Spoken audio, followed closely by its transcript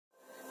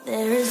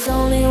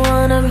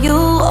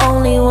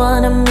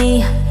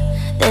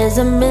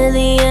There's a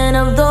million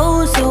of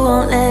those who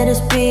won't let us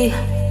be,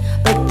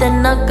 but they're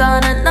not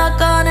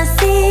gonna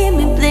see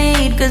me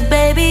bleed. Cause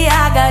baby,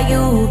 I got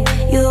you.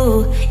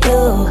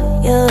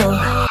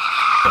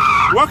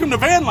 Welcome to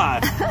van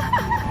life.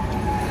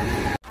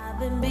 I've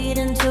been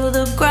beaten to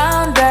the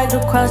ground, dragged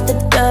across the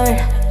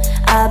dirt.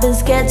 I've been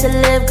scared to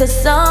live cause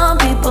some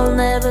people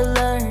never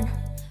learn.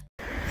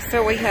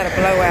 So we had a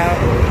blowout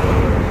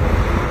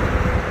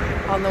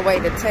on the way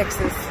to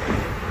Texas.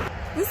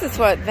 This is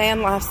what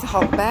van life's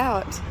all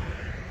about.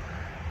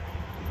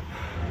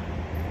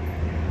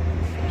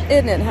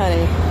 Isn't it, honey?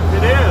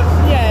 It is.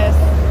 Yes.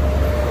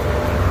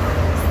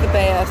 It's the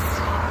best.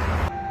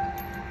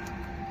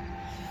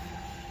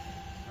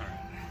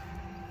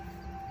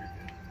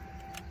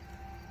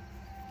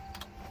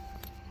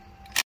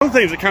 One of the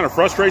things that kind of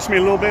frustrates me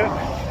a little bit,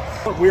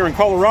 we were in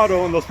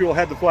Colorado and those people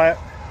had the flat.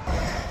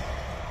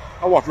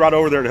 I walked right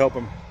over there to help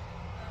them.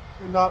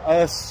 Not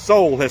a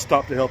soul has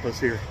stopped to help us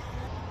here.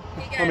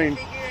 I mean,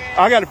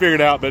 I got to figure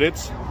it out, but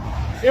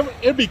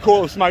it'd be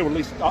cool if somebody would at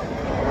least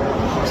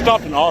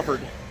stopped and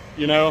offered,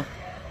 you know.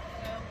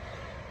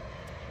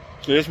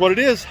 So it's what it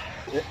is.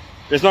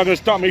 It's not going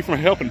to stop me from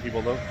helping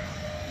people, though.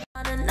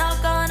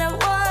 Not gonna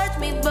watch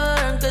me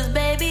burn, cause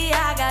baby,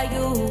 I got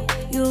you.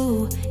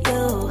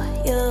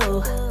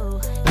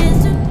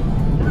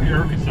 Pretty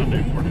early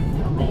Sunday morning,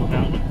 we're rolling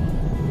out with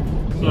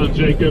son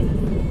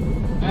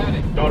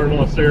Jacob,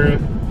 daughter-in-law Sarah.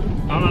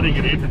 I'm not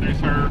even going to introduce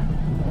her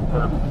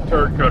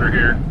turd cutter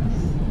here.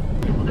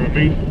 We're going to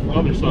meet my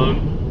other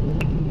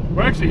son.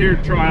 We're actually here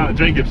to try out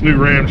Jacob's new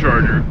Ram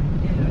Charger.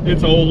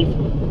 It's old,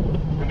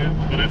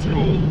 and it's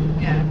cool.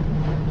 Yeah.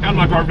 Kind of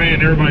like our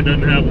van, everybody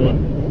doesn't have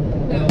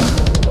one. No.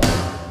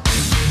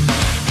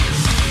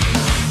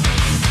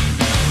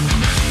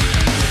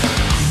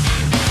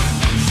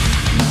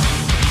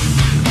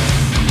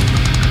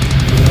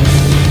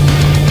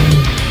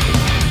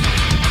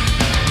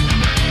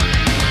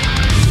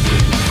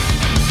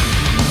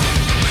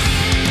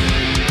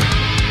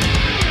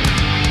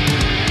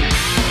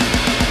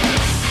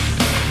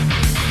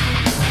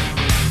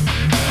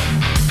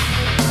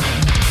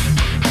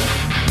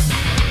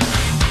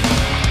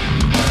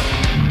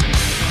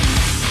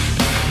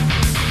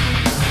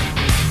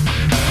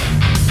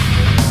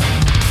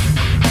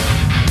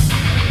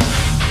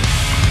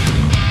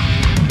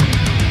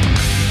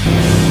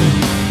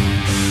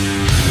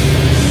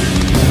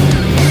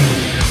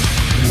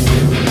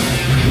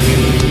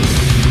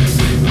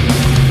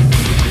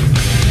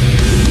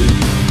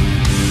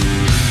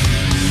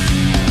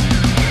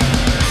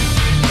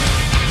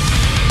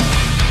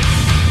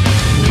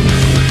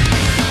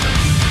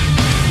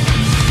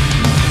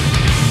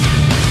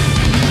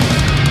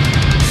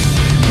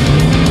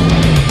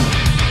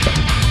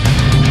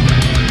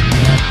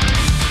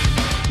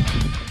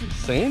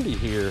 Sandy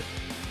here.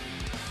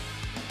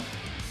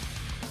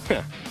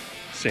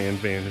 Sand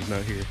van is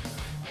not here.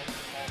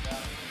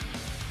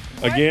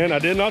 Again, I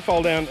did not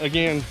fall down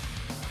again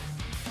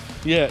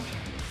yet.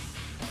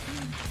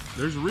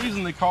 There's a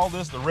reason they call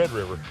this the Red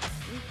River.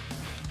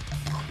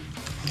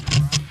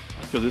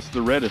 Because it's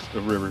the reddest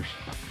of rivers.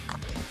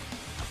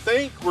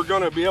 Think we're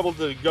gonna be able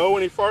to go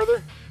any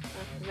farther?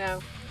 No.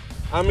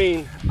 I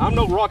mean, I'm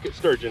no rocket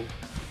sturgeon.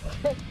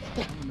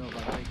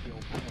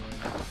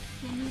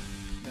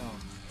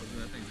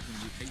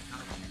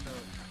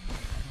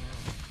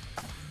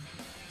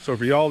 So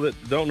for y'all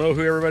that don't know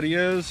who everybody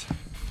is,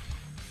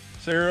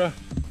 Sarah,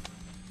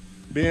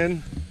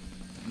 Ben,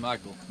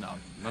 Michael. No,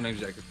 my name's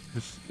Jacob.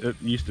 It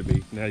used to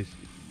be. Now he's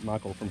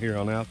Michael from here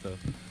on out, though.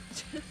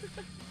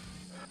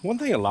 One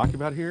thing I like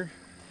about here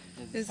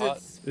Is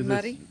is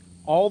muddy? it's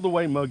all the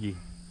way muggy.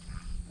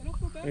 I don't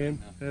feel bad And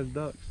right now. has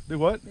ducks. Do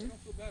what? I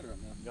don't feel bad right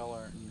now. Y'all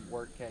aren't in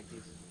work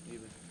khakis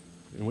either.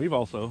 And we've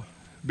also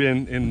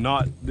been in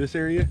not this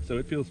area, so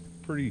it feels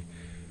pretty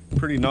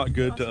not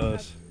good to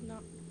us.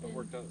 I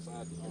worked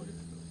outside in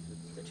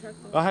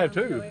August. I have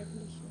too.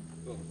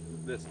 Well,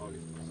 this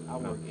August. I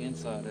work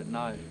inside at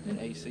night in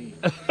AC.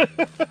 I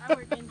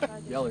work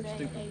inside Y'all are just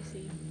today in stupid.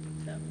 AC.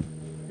 So.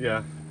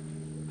 Yeah.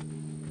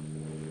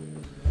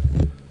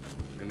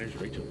 And there's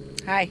Rachel.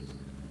 Hi.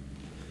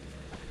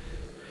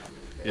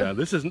 Yeah,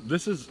 this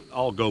is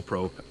all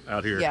GoPro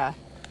out here. Yeah.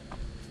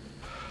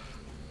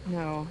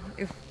 No.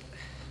 Gosh,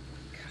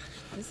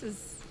 this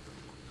is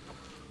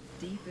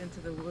deep into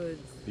the woods.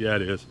 Yeah,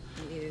 it is.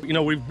 Yeah. You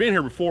know, we've been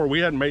here before.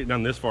 We hadn't made it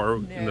down this far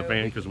in the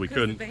van because we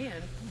couldn't. The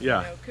van,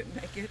 Yeah. couldn't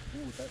make it.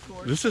 Of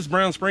course. This is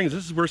Brown Springs.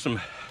 This is where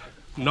some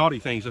naughty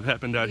things have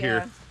happened out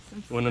here.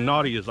 When the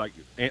naughty is like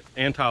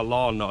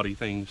anti-law naughty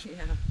things,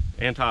 Yeah.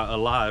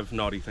 anti-alive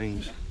naughty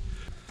things.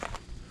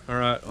 All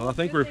right. Well, I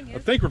think we're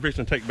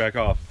fixing to take back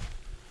off.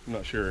 I'm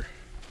not sure.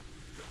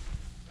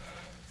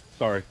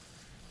 Sorry.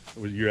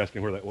 Was you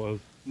asking where that was?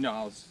 No,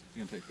 I was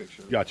gonna take a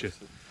picture. Gotcha.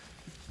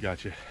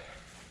 Gotcha.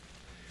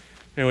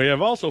 And we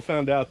have also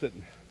found out that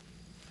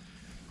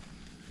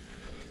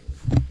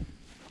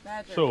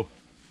Badger. so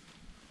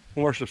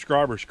one of our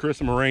subscribers,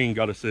 Carissa Moraine,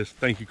 got us this.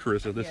 Thank you,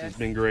 Carissa. This has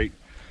been great.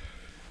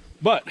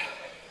 But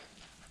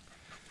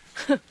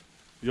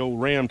the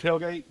old Ram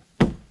tailgate.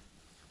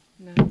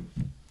 No.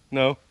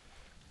 No.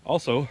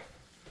 Also,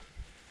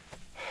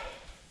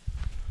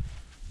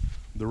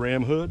 the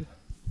Ram hood.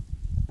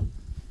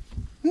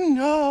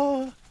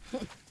 No.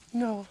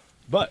 No.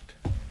 But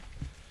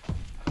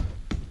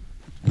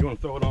you want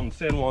to throw it on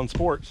San Juan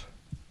Sports.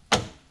 Yeah.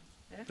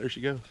 There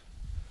she goes.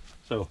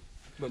 So,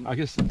 I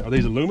guess, are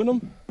these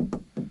aluminum?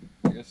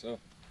 I guess so.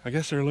 I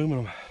guess they're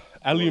aluminum.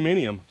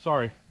 Aluminium,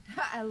 sorry.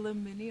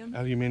 Aluminium.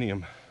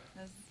 Aluminium.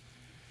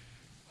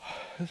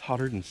 It's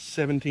hotter than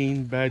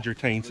 17 Badger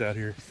taints out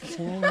here.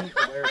 Plenty of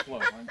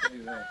airflow, I can tell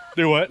you that.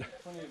 Do what?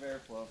 Plenty of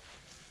airflow.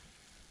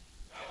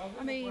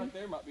 I mean, right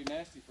there might be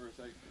nasty for a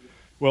second.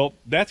 Well,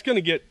 that's going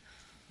to get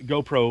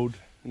GoPro'd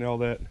and all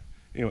that.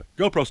 Anyway,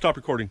 GoPro, stop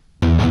recording.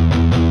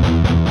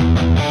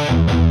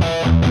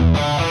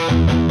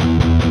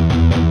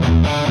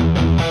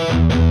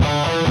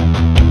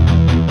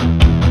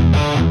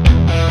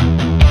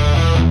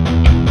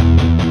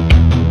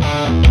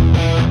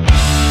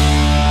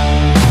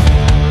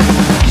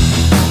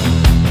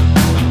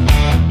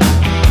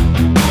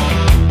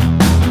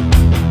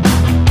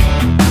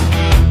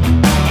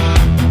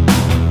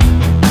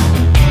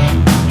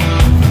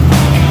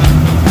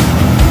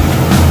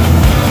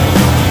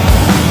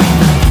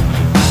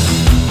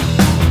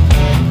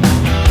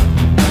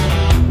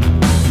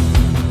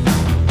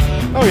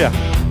 Oh yeah,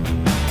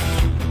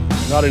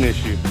 not an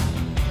issue.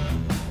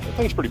 That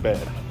thing's pretty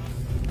bad.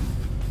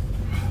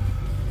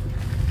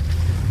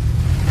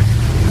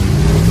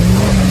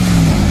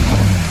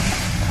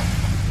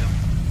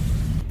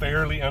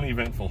 Fairly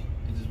uneventful.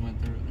 He just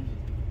went through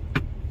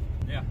it.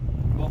 Yeah,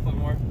 both of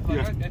them were.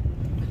 Yeah. Okay.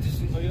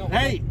 So you don't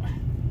Hey,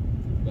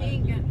 he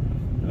ain't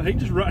gonna. he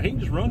can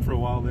just run for a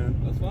while then.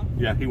 That's fine.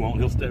 Yeah, he won't.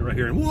 He'll stay right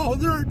here and whoa,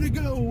 there they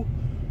go.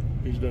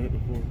 He's done it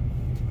before.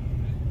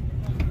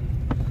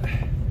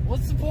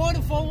 What's the point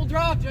of four-wheel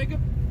drive,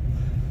 Jacob?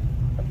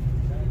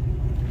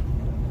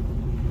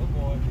 Good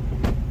boy.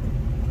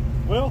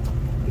 Well,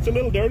 it's a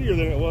little dirtier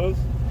than it was.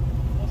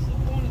 What's the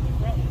point of the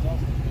front ones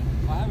also?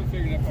 I haven't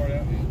figured that part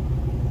out yet.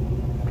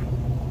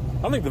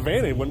 I think the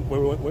Vanny went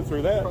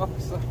through that. Probably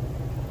so.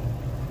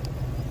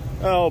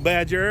 Oh,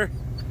 Badger.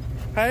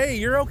 Hey,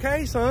 you're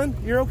okay, son.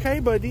 You're okay,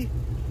 buddy.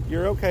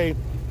 You're okay.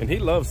 And he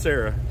loves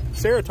Sarah.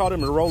 Sarah taught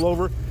him to roll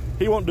over.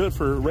 He won't do it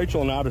for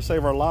Rachel and I to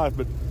save our life,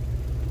 but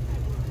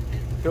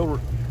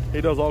he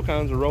does all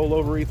kinds of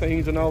rollover-y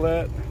things and all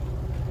that.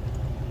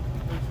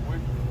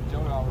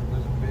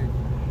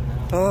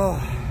 Oh,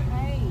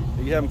 Hey.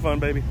 are you having fun,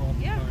 baby?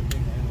 Yeah.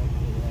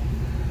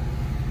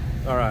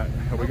 All right,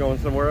 are we going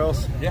somewhere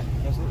else? Yeah,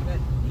 absolutely.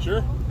 You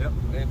sure? Yep,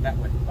 and that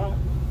way. Oh,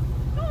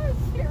 Oh,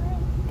 Sarah.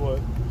 what?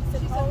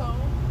 She's at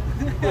home.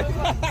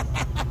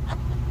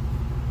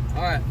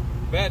 All right,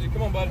 Badger,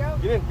 come on, buddy. Go.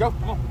 Get in, go.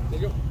 Come on, there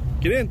you go.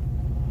 Get in.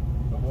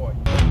 Good boy.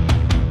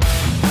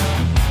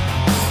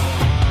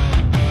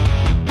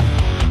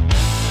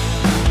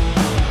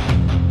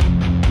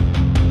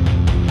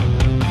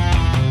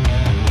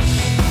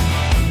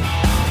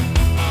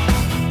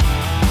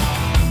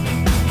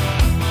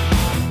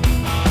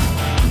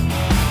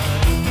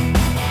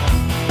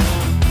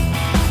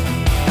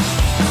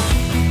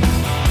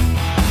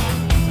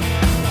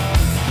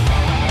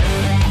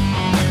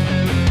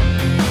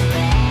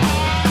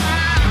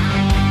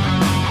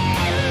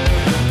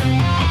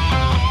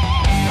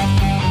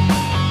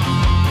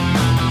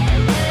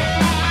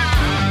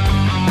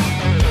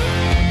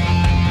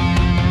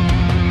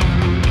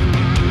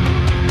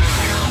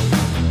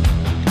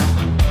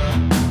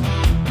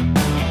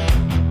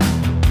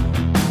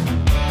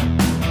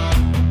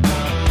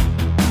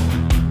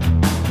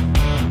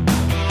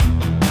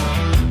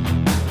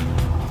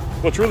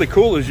 What's really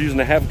cool is using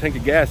a half a tank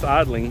of gas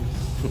idling.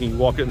 You can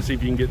walk it and see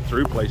if you can get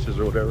through places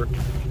or whatever.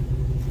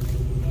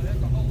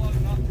 There's a whole lot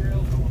of knock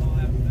trails going on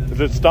after this.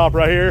 Does it stop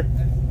right here? That's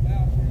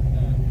about where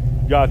it's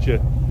done. Gotcha.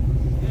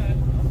 Yeah,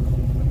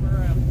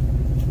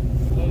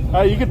 look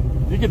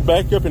around. You could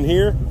back up in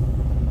here.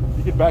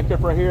 You could back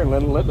up right here and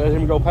let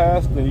him go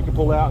past, and then you can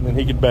pull out, and then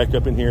he could back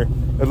up in here.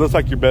 It looks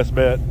like your best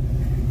bet.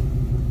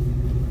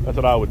 That's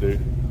what I would do.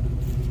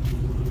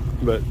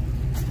 But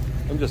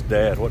I'm just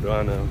dad. What do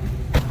I know?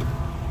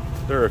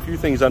 There are a few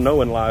things I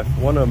know in life.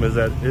 One of them is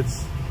that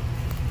it's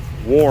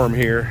warm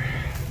here.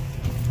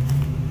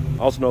 I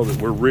also know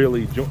that we're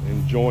really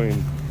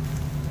enjoying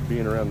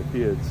being around the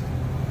kids.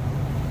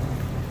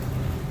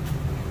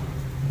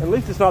 At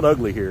least it's not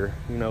ugly here.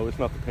 You know, it's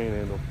not the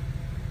Panhandle.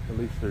 At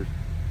least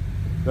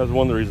that's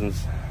one of the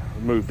reasons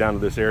we moved down to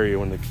this area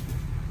when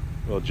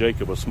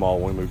Jacob was small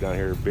when we moved down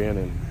here. Ben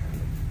and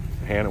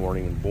Hannah weren't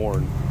even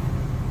born.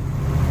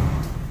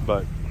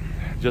 But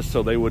just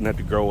so they wouldn't have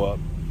to grow up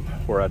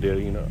where I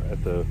did, you know,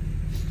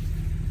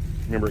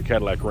 remember at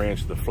Cadillac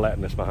Ranch, the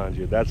flatness behind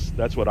you,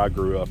 that's what I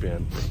grew up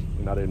in,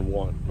 and I didn't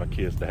want my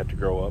kids to have to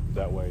grow up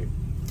that way.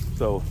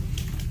 So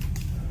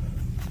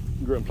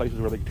I grew up in places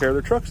where they could tear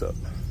their trucks up.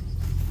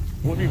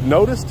 Well, if you've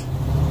noticed,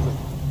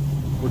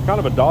 we're kind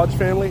of a Dodge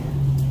family.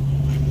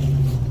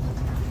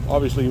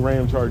 Obviously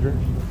Ram Charger.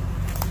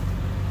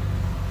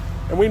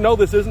 And we know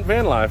this isn't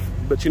van life,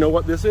 but you know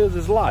what this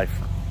is life.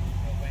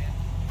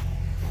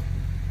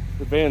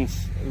 The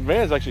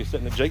van's actually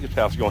sitting at Jacob's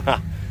house going, I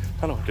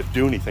don't have to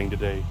do anything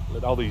today.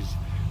 Let all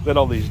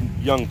these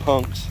young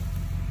punks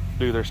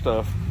do their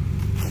stuff.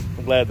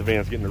 I'm glad the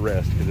van's getting the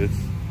rest, because it's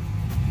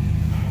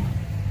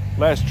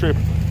last trip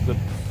that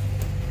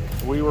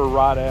we were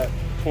right at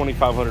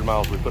 2,500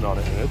 miles we put on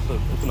it, and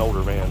it's an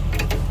older van.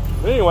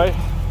 But anyway,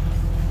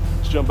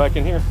 let's jump back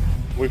in here.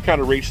 We've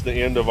kind of reached the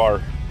end of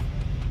our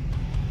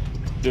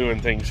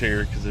doing things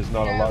here, because there's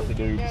not a lot to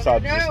do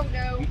besides there's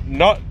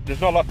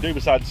not a lot to do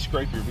besides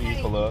scrape your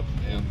vehicle up.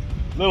 Yeah.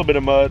 A little bit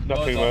of mud,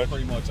 not too much.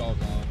 Pretty much all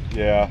gone.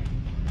 Yeah.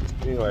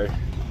 Anyway,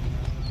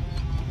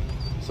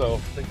 so I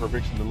think we're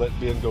fixing to let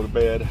Ben go to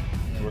bed.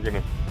 And we're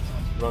gonna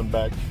run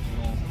back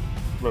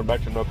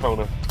to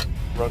Nocona.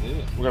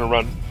 We're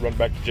gonna run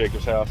back to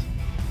Jacob's house.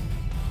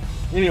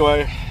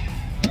 Anyway,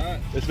 all right.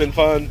 It's been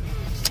fun.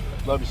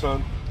 Love you,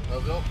 son.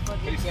 Love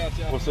you. Peace out,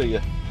 y'all. We'll see you.